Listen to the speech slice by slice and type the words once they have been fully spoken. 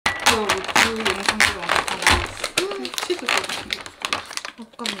치즈도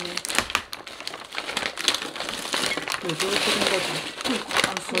아깝네. 왜 저렇게 된 거지? 그러니까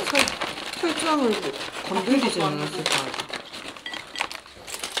안 써. 설탕을 건드리지 않았을까?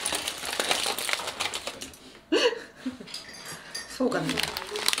 속았네.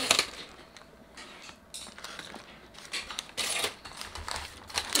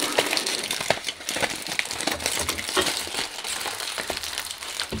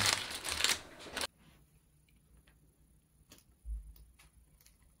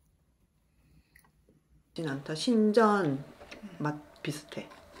 진 않다. 신전 맛 비슷해.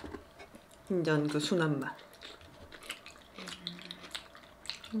 신전 그 순한 맛.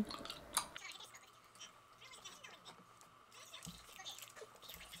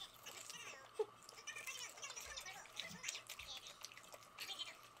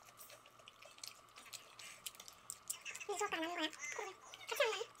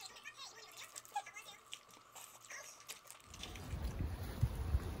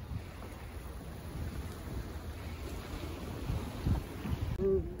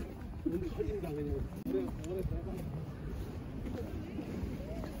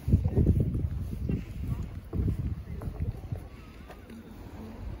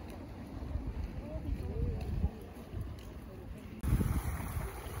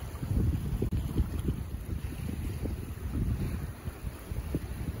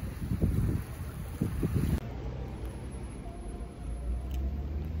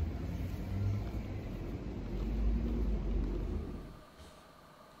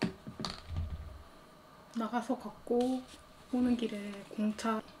 나가서 갖고 오는 길에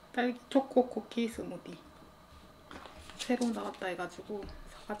공차 딸기 초코 쿠키 스무디 새로 나왔다 해가지고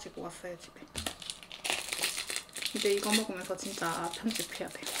사가지고 왔어요 집에. 이제 이거 먹으면서 진짜 편집해야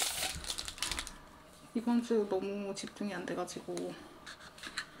돼. 이번 주 너무 집중이 안 돼가지고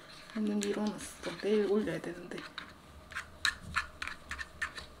오늘 미뤄놨어. 내일 올려야 되는데.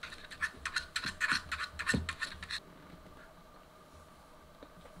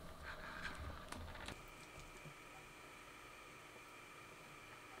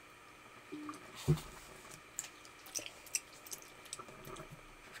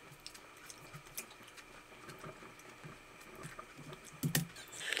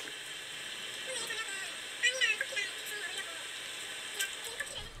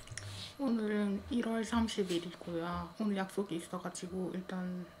 오늘은 1월 30일이고요. 오늘 약속이 있어가지고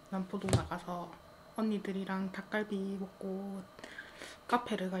일단 남포동 나가서 언니들이랑 닭갈비 먹고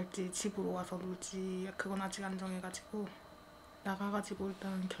카페를 갈지 집으로 와서 놀지 그건 아직 안 정해가지고 나가가지고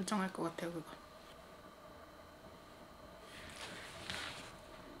일단 결정할 것 같아요. 그거.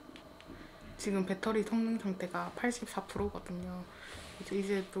 지금 배터리 성능 상태가 84%거든요.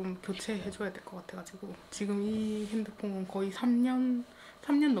 이제 좀 교체해줘야 될 것 같아가지고 지금 이 핸드폰은 거의 3년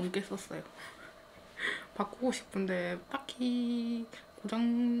넘게 썼어요. 바꾸고 싶은데 딱히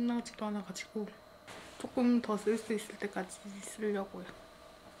고장나지도 않아가지고 조금 더 쓸 수 있을 때까지 쓰려고요.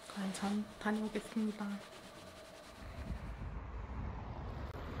 그럼 전 다녀오겠습니다.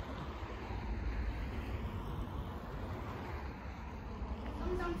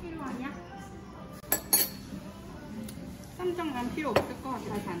 쌈장 필요하냐? 쌈장 난 필요 없을 것 같아.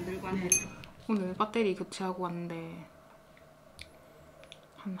 다시 안 들고 왔네. 오늘 배터리 교체하고 왔는데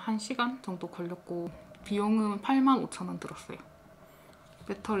한 1시간 정도 걸렸고 비용은 85,000원 들었어요.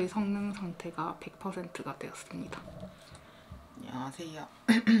 배터리 성능 상태가 100%가 되었습니다. 안녕하세요.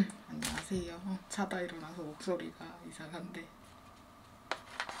 안녕하세요. 자다 일어나서 목소리가 이상한데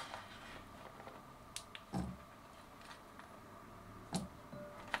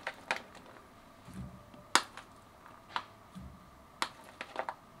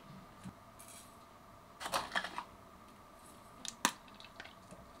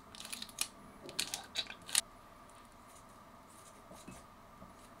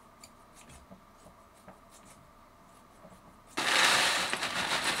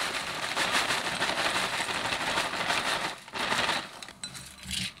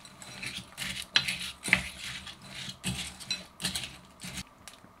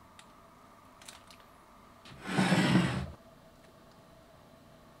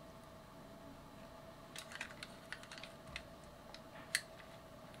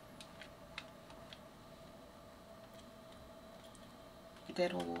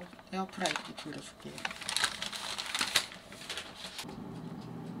이대로 에어프라이기 돌려줄게요.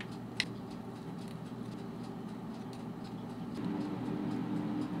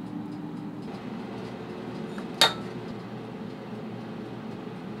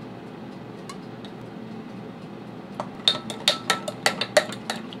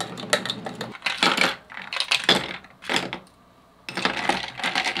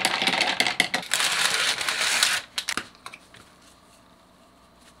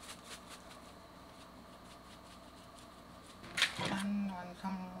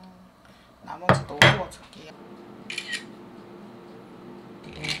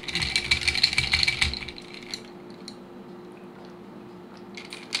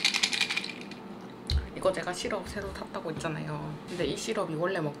 이거 제가 시럽 새로 샀다고 했잖아요. 근데 이 시럽이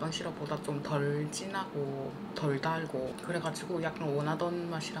원래 먹던 시럽보다 좀 덜 진하고 덜 달고 그래가지고 약간 원하던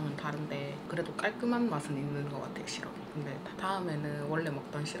맛이랑은 다른데 그래도 깔끔한 맛은 있는 것 같아요, 시럽이. 근데 다음에는 원래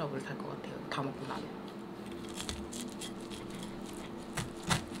먹던 시럽을 살 것 같아요, 다 먹고 나면.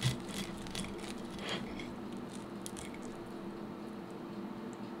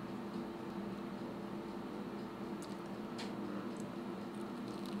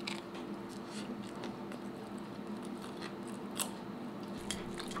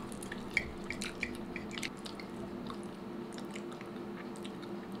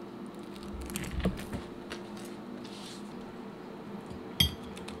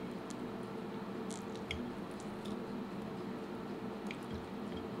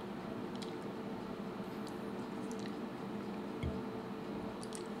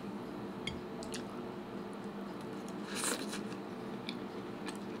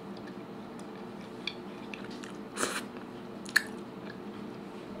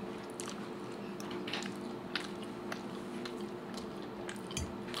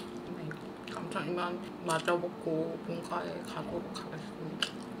 이만 마저 먹고 본가에 가도록 하겠습니다.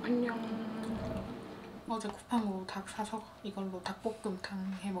 안녕. 어제 쿠팡으로 닭 사서 이걸로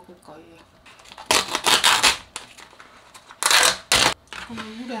닭볶음탕 해 먹을 거예요. 오늘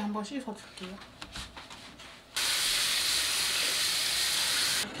물에 한번 씻어줄게요.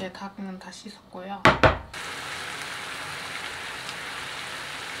 이렇게 닭은 다 씻었고요.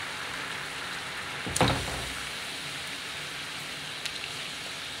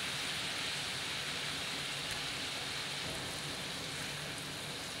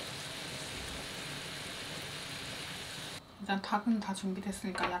 일단 닭은 다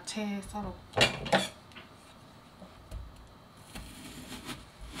준비됐으니까 야채 썰어.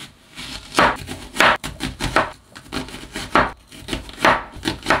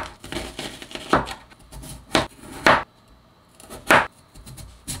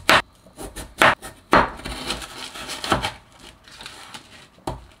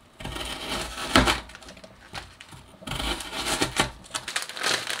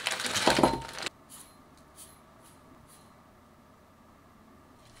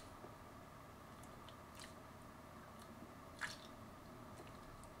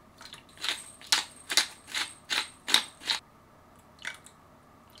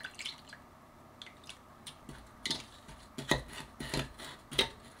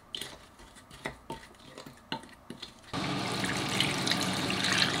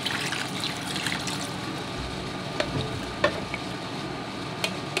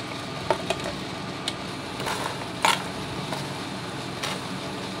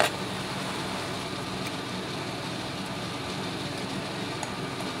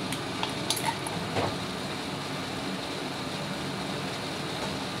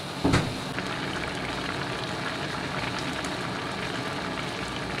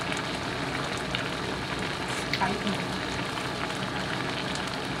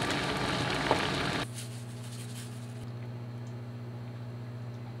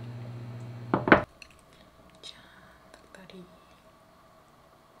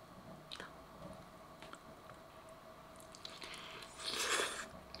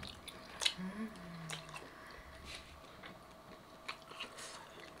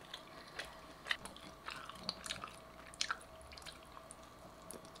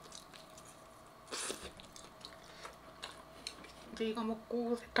 이제 이거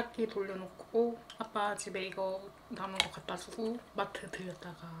먹고 세탁기 돌려놓고 아빠 집에 이거 남은 거 갖다 주고 마트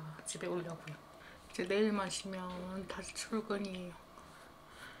들렸다가 집에 오려고요. 이제 내일만 쉬면 다시 출근이에요.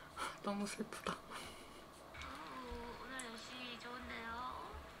 너무 슬프다. 오늘 날씨 좋은데요?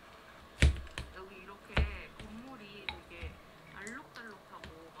 여기 이렇게 건물이 되게 알록달록하고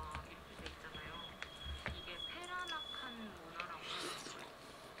막 이렇게 돼 있잖아요. 이게 페라나칸 문화라고 하더라고요.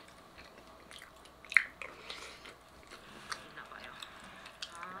 있나봐요.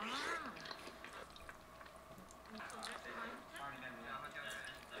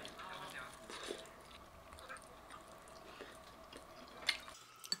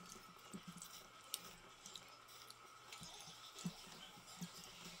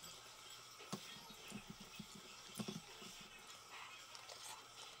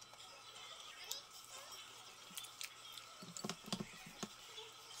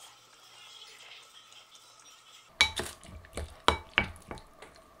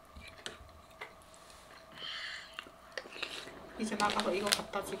 이제 나가서 이거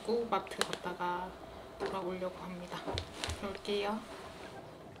갖다 주고 마트 갔다가 돌아오려고 합니다. 볼게요.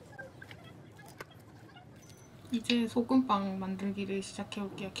 이제 소금빵 만들기를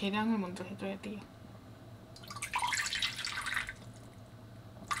시작해볼게요. 계량을 먼저 해줘야 돼요.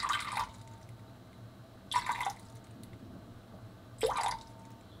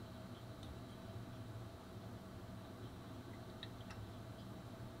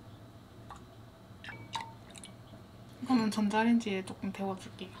 저는 전자레인지에 조금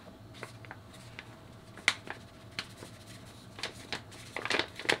데워줄게요.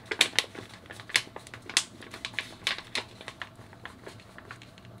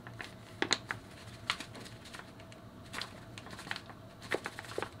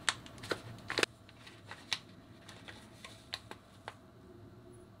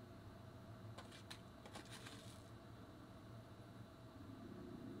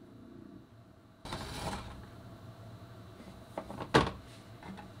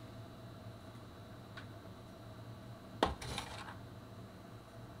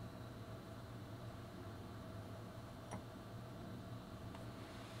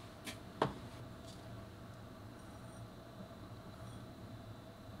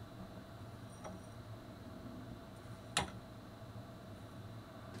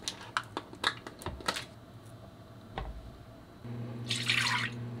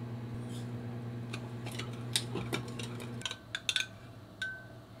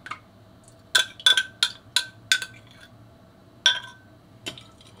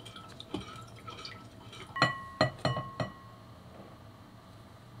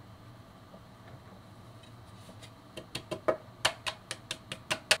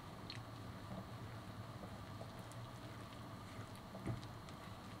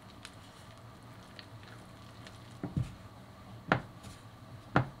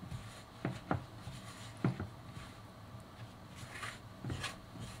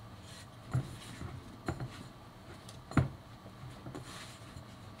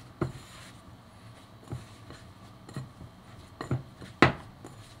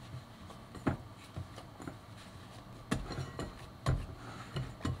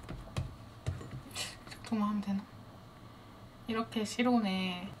 도마 하면 되나? 이렇게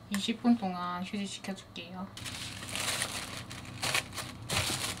실온에 20분 동안 휴지시켜줄게요.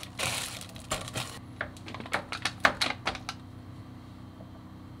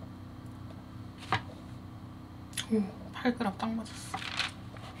 오, 8g 딱 맞았어.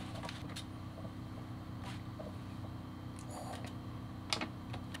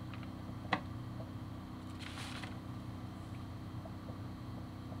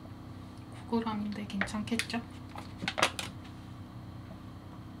 인데 괜찮겠죠?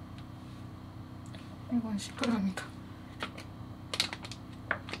 이건 10g이다.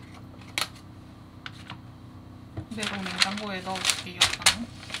 그대로 냉장고에 넣어줄게요.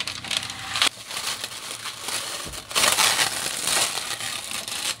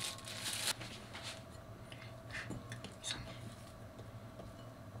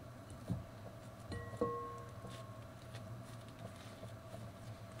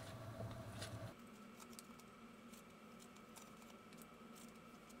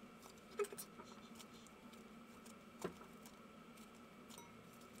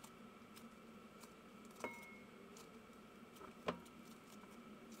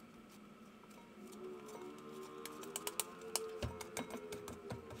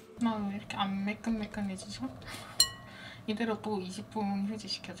 왜 이렇게 안 매끈매끈해지죠? 이대로 또 20분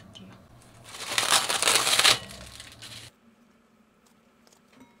휴지시켜줄게요.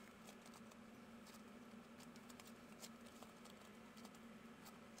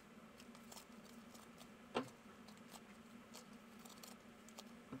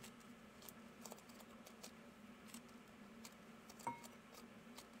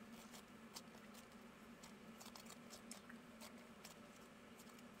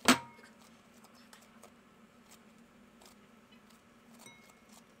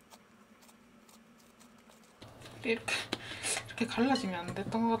 이렇게 갈라지면 안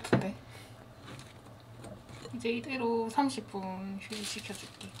됐던 것 같은데. 이제 이대로 30분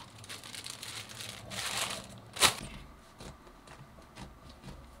휴지시켜줄게요.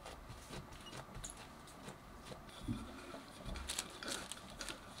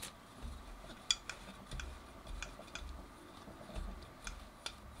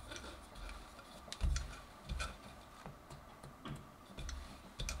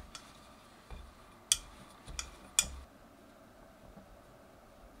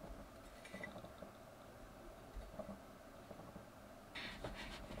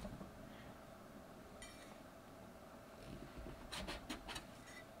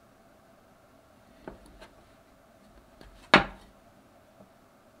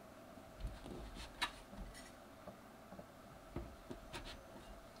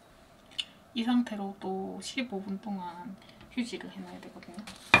 이 상태로 또 15분 동안 휴지를 해놔야 되거든요.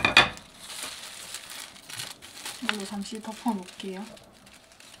 이걸로 잠시 덮어놓을게요.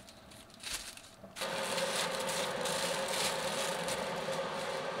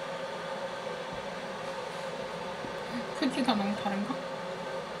 크기가 너무 다른가?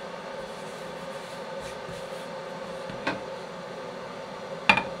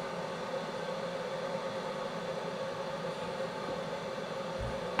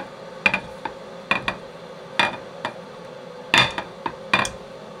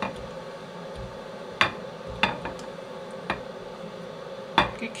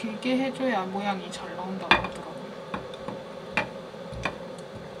 이렇게 길게 해줘야 모양이 잘 나온다고 하더라고요.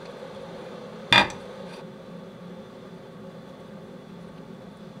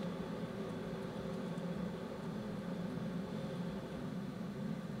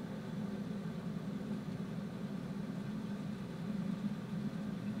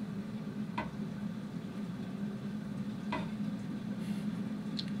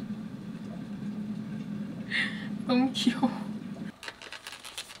 너무 귀여워.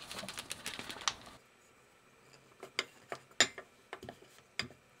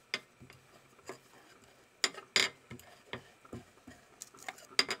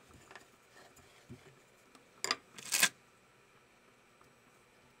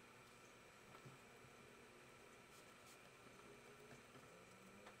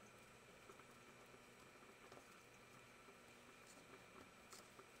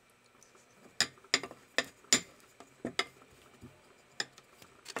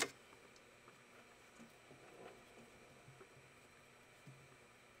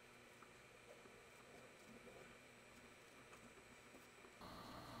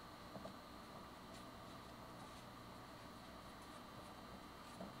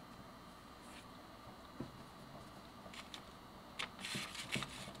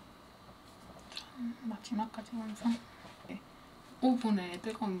 마지막까지 완성. 네. 오븐에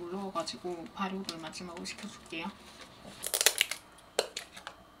뜨거운 물 넣어가지고 발효를 마지막으로 시켜줄게요.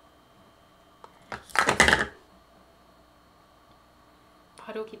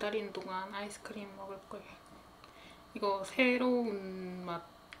 발효 기다리는 동안 아이스크림 먹을 거예요. 이거 새로운 맛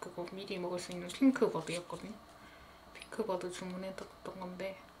그거 미리 먹을 수 있는 핑크버드였거든요. 핑크버드 주문해뒀던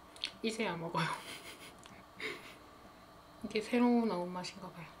건데 이제야 먹어요. 이게 새로 나온 맛인가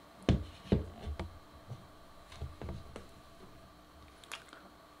봐요.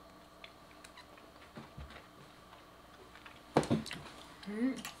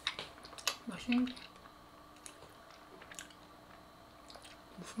 맛있는데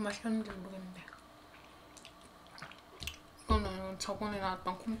무슨 맛이었는지 모르겠는데 이거는 저번에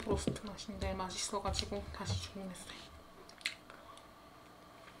나왔던 콘프로스트 맛인데 맛있어가지고 다시 주문했어요.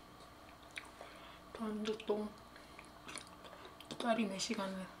 다음도 또 기다림의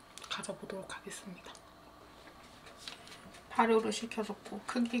시간을 가져보도록 하겠습니다. 발효를 시켜줬고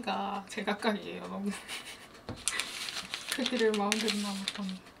크기가 제각각이에요. 너무 크기를 마음대로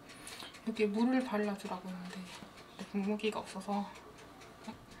나눴더니 여기에 물을 발라주라고 했는데 분무기가 없어서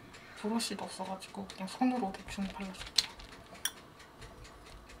브러쉬도 없어가지고 그냥 손으로 대충 발라줄게요.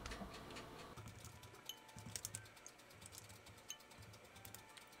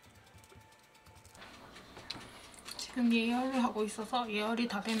 지금 예열을 하고 있어서 예열이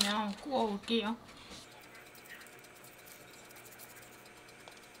다 되면 구워올게요.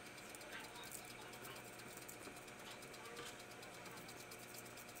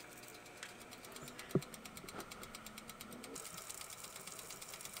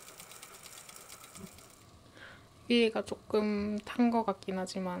 위에가 조금 탄 것 같긴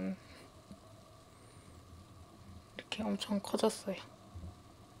하지만 이렇게 엄청 커졌어요.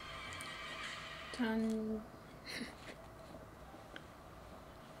 짠.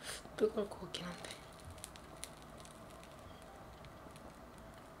 뜨거울 것 같긴 한데.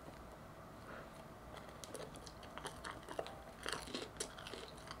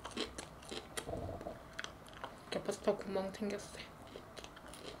 이렇게 파스타 구멍 생겼어요.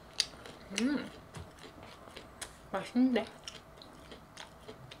 맛있는데?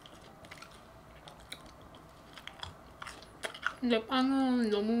 근데 빵은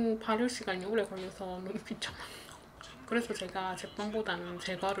너무 발효 시간이 오래 걸려서 너무 귀찮아. 그래서 제가 제빵보다는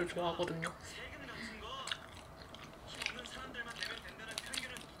제과를 좋아하거든요.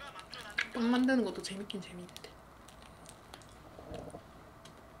 빵 만드는 것도 재밌긴 재밌는데.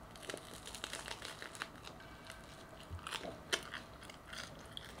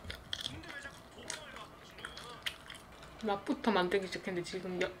 맛부터 만들기 시작했는데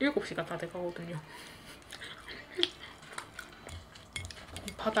지금 7시가 다 돼가거든요.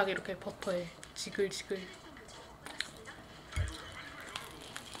 바닥에 이렇게 버터에 지글지글.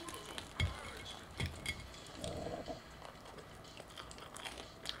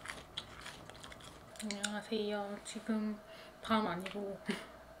 안녕하세요. 지금 밤 아니고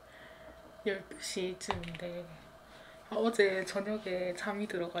 12시쯤인데 어제 저녁에 잠이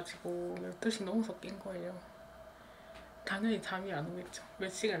들어가지고 12시 넘어서 깬 거예요. 당연히 잠이 안 오겠죠. 몇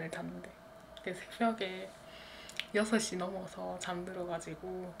시간을 잤는데. 근데 새벽에 6시 넘어서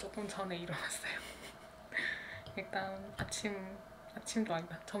잠들어가지고 조금 전에 일어났어요. 일단 아침도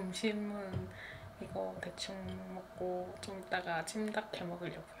아니다. 점심은 이거 대충 먹고 좀 이따가 찜닭 해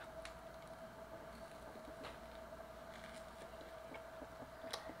먹으려고요.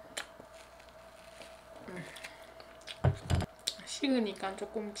 식으니까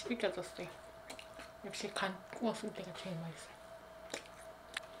조금 질겨졌어요. 역시 간 구웠을 때가 제일 맛있어요.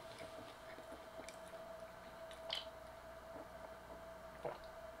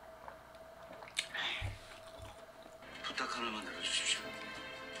 부탁 하나만 내려주십시오.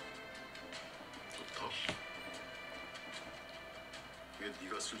 부탁? 이게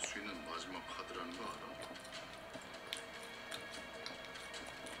네가 쓸 수 있는 마지막 카드라는 거 알아?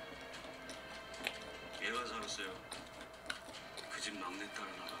 얘가 살았어요. 그 집 막내딸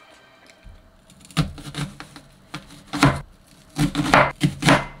하나가.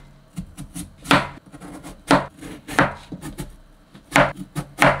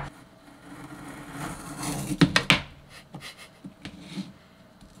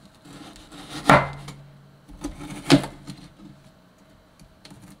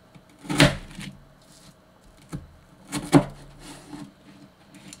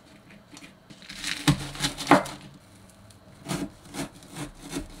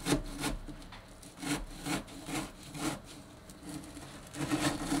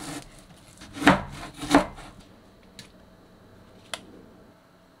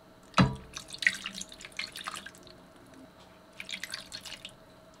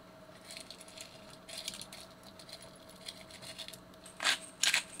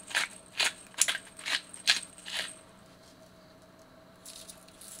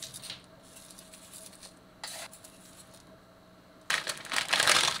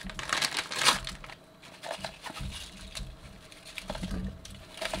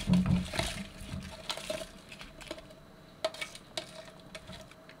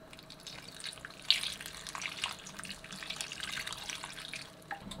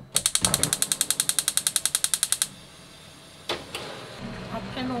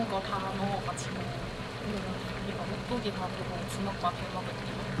 해놓은 거 다 넣어가지고 이거 오뚜기 밥으로 주먹밥 해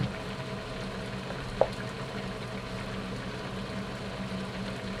먹을게요.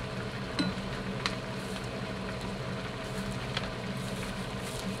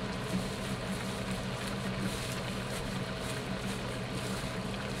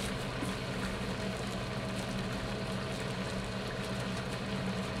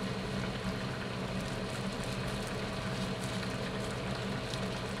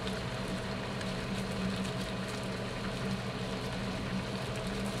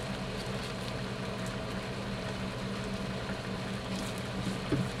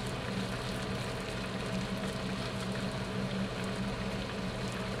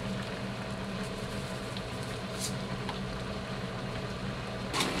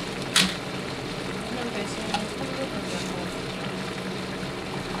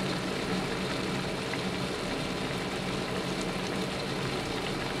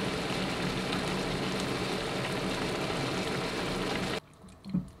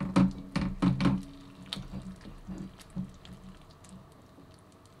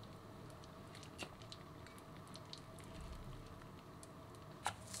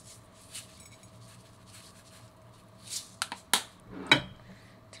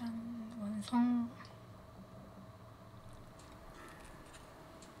 짠, 완성.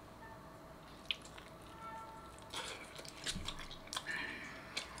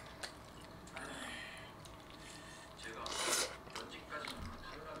 제가 언제까지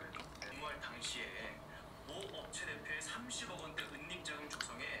하려고 정말 당시에 모 업체 대표의 30억 원대 은닉자금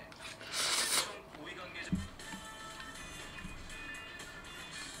조성에 최청 고위 관계자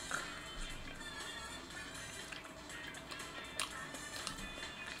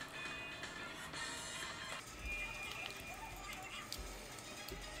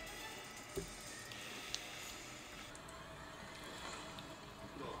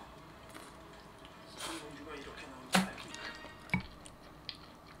공주가 이렇게 나온 게 아닌가?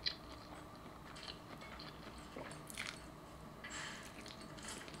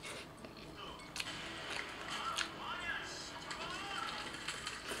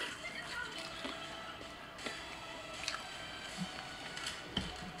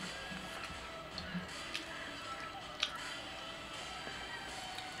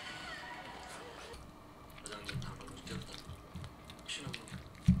 과장님 다 너무 웃겼다. 신혼부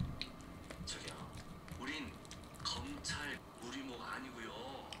저기요. 우린 검찰 우리 뭐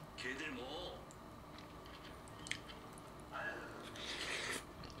아니고요. 걔들 뭐.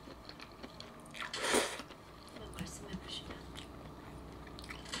 말씀해 보시면.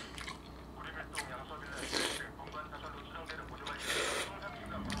 우리 별동 양서빌라 공간 사설로 수정되는 보조관리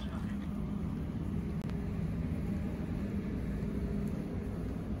성상기가 과시하세요.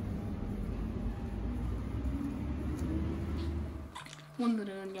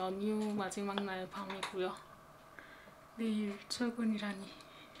 오늘은 연휴 마지막 날 밤이고요. 내일 출근이라니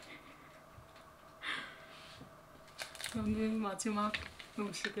오늘 마지막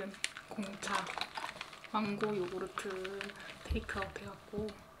음식은 공차 망고 요구르트 테이크아웃 해갖고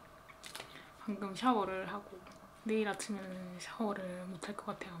방금 샤워를 하고 내일 아침에는 샤워를 못할 것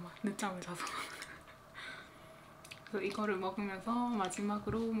같아요. 아마 늦잠을 자서. 그래서 이거를 먹으면서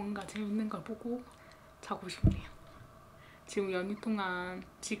마지막으로 뭔가 재밌는 걸 보고 자고 싶네요. 지금 연휴 동안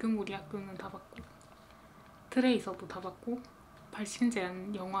지금 우리 학교는 다 봤고 트레이서도 다 봤고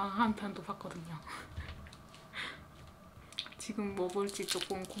발신제한 영화 한 편도 봤거든요. 지금 뭐 볼지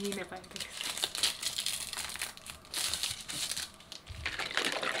조금 고민해봐야 되겠어요.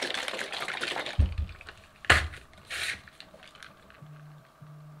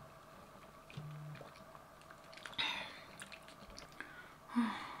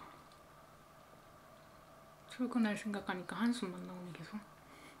 출근할 생각하니까 한숨만 나오네 계속.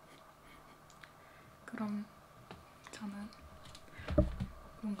 그럼 저는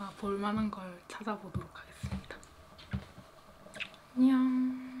뭔가 볼만한 걸 찾아보도록 하겠습니다.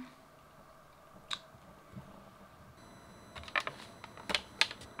 안녕.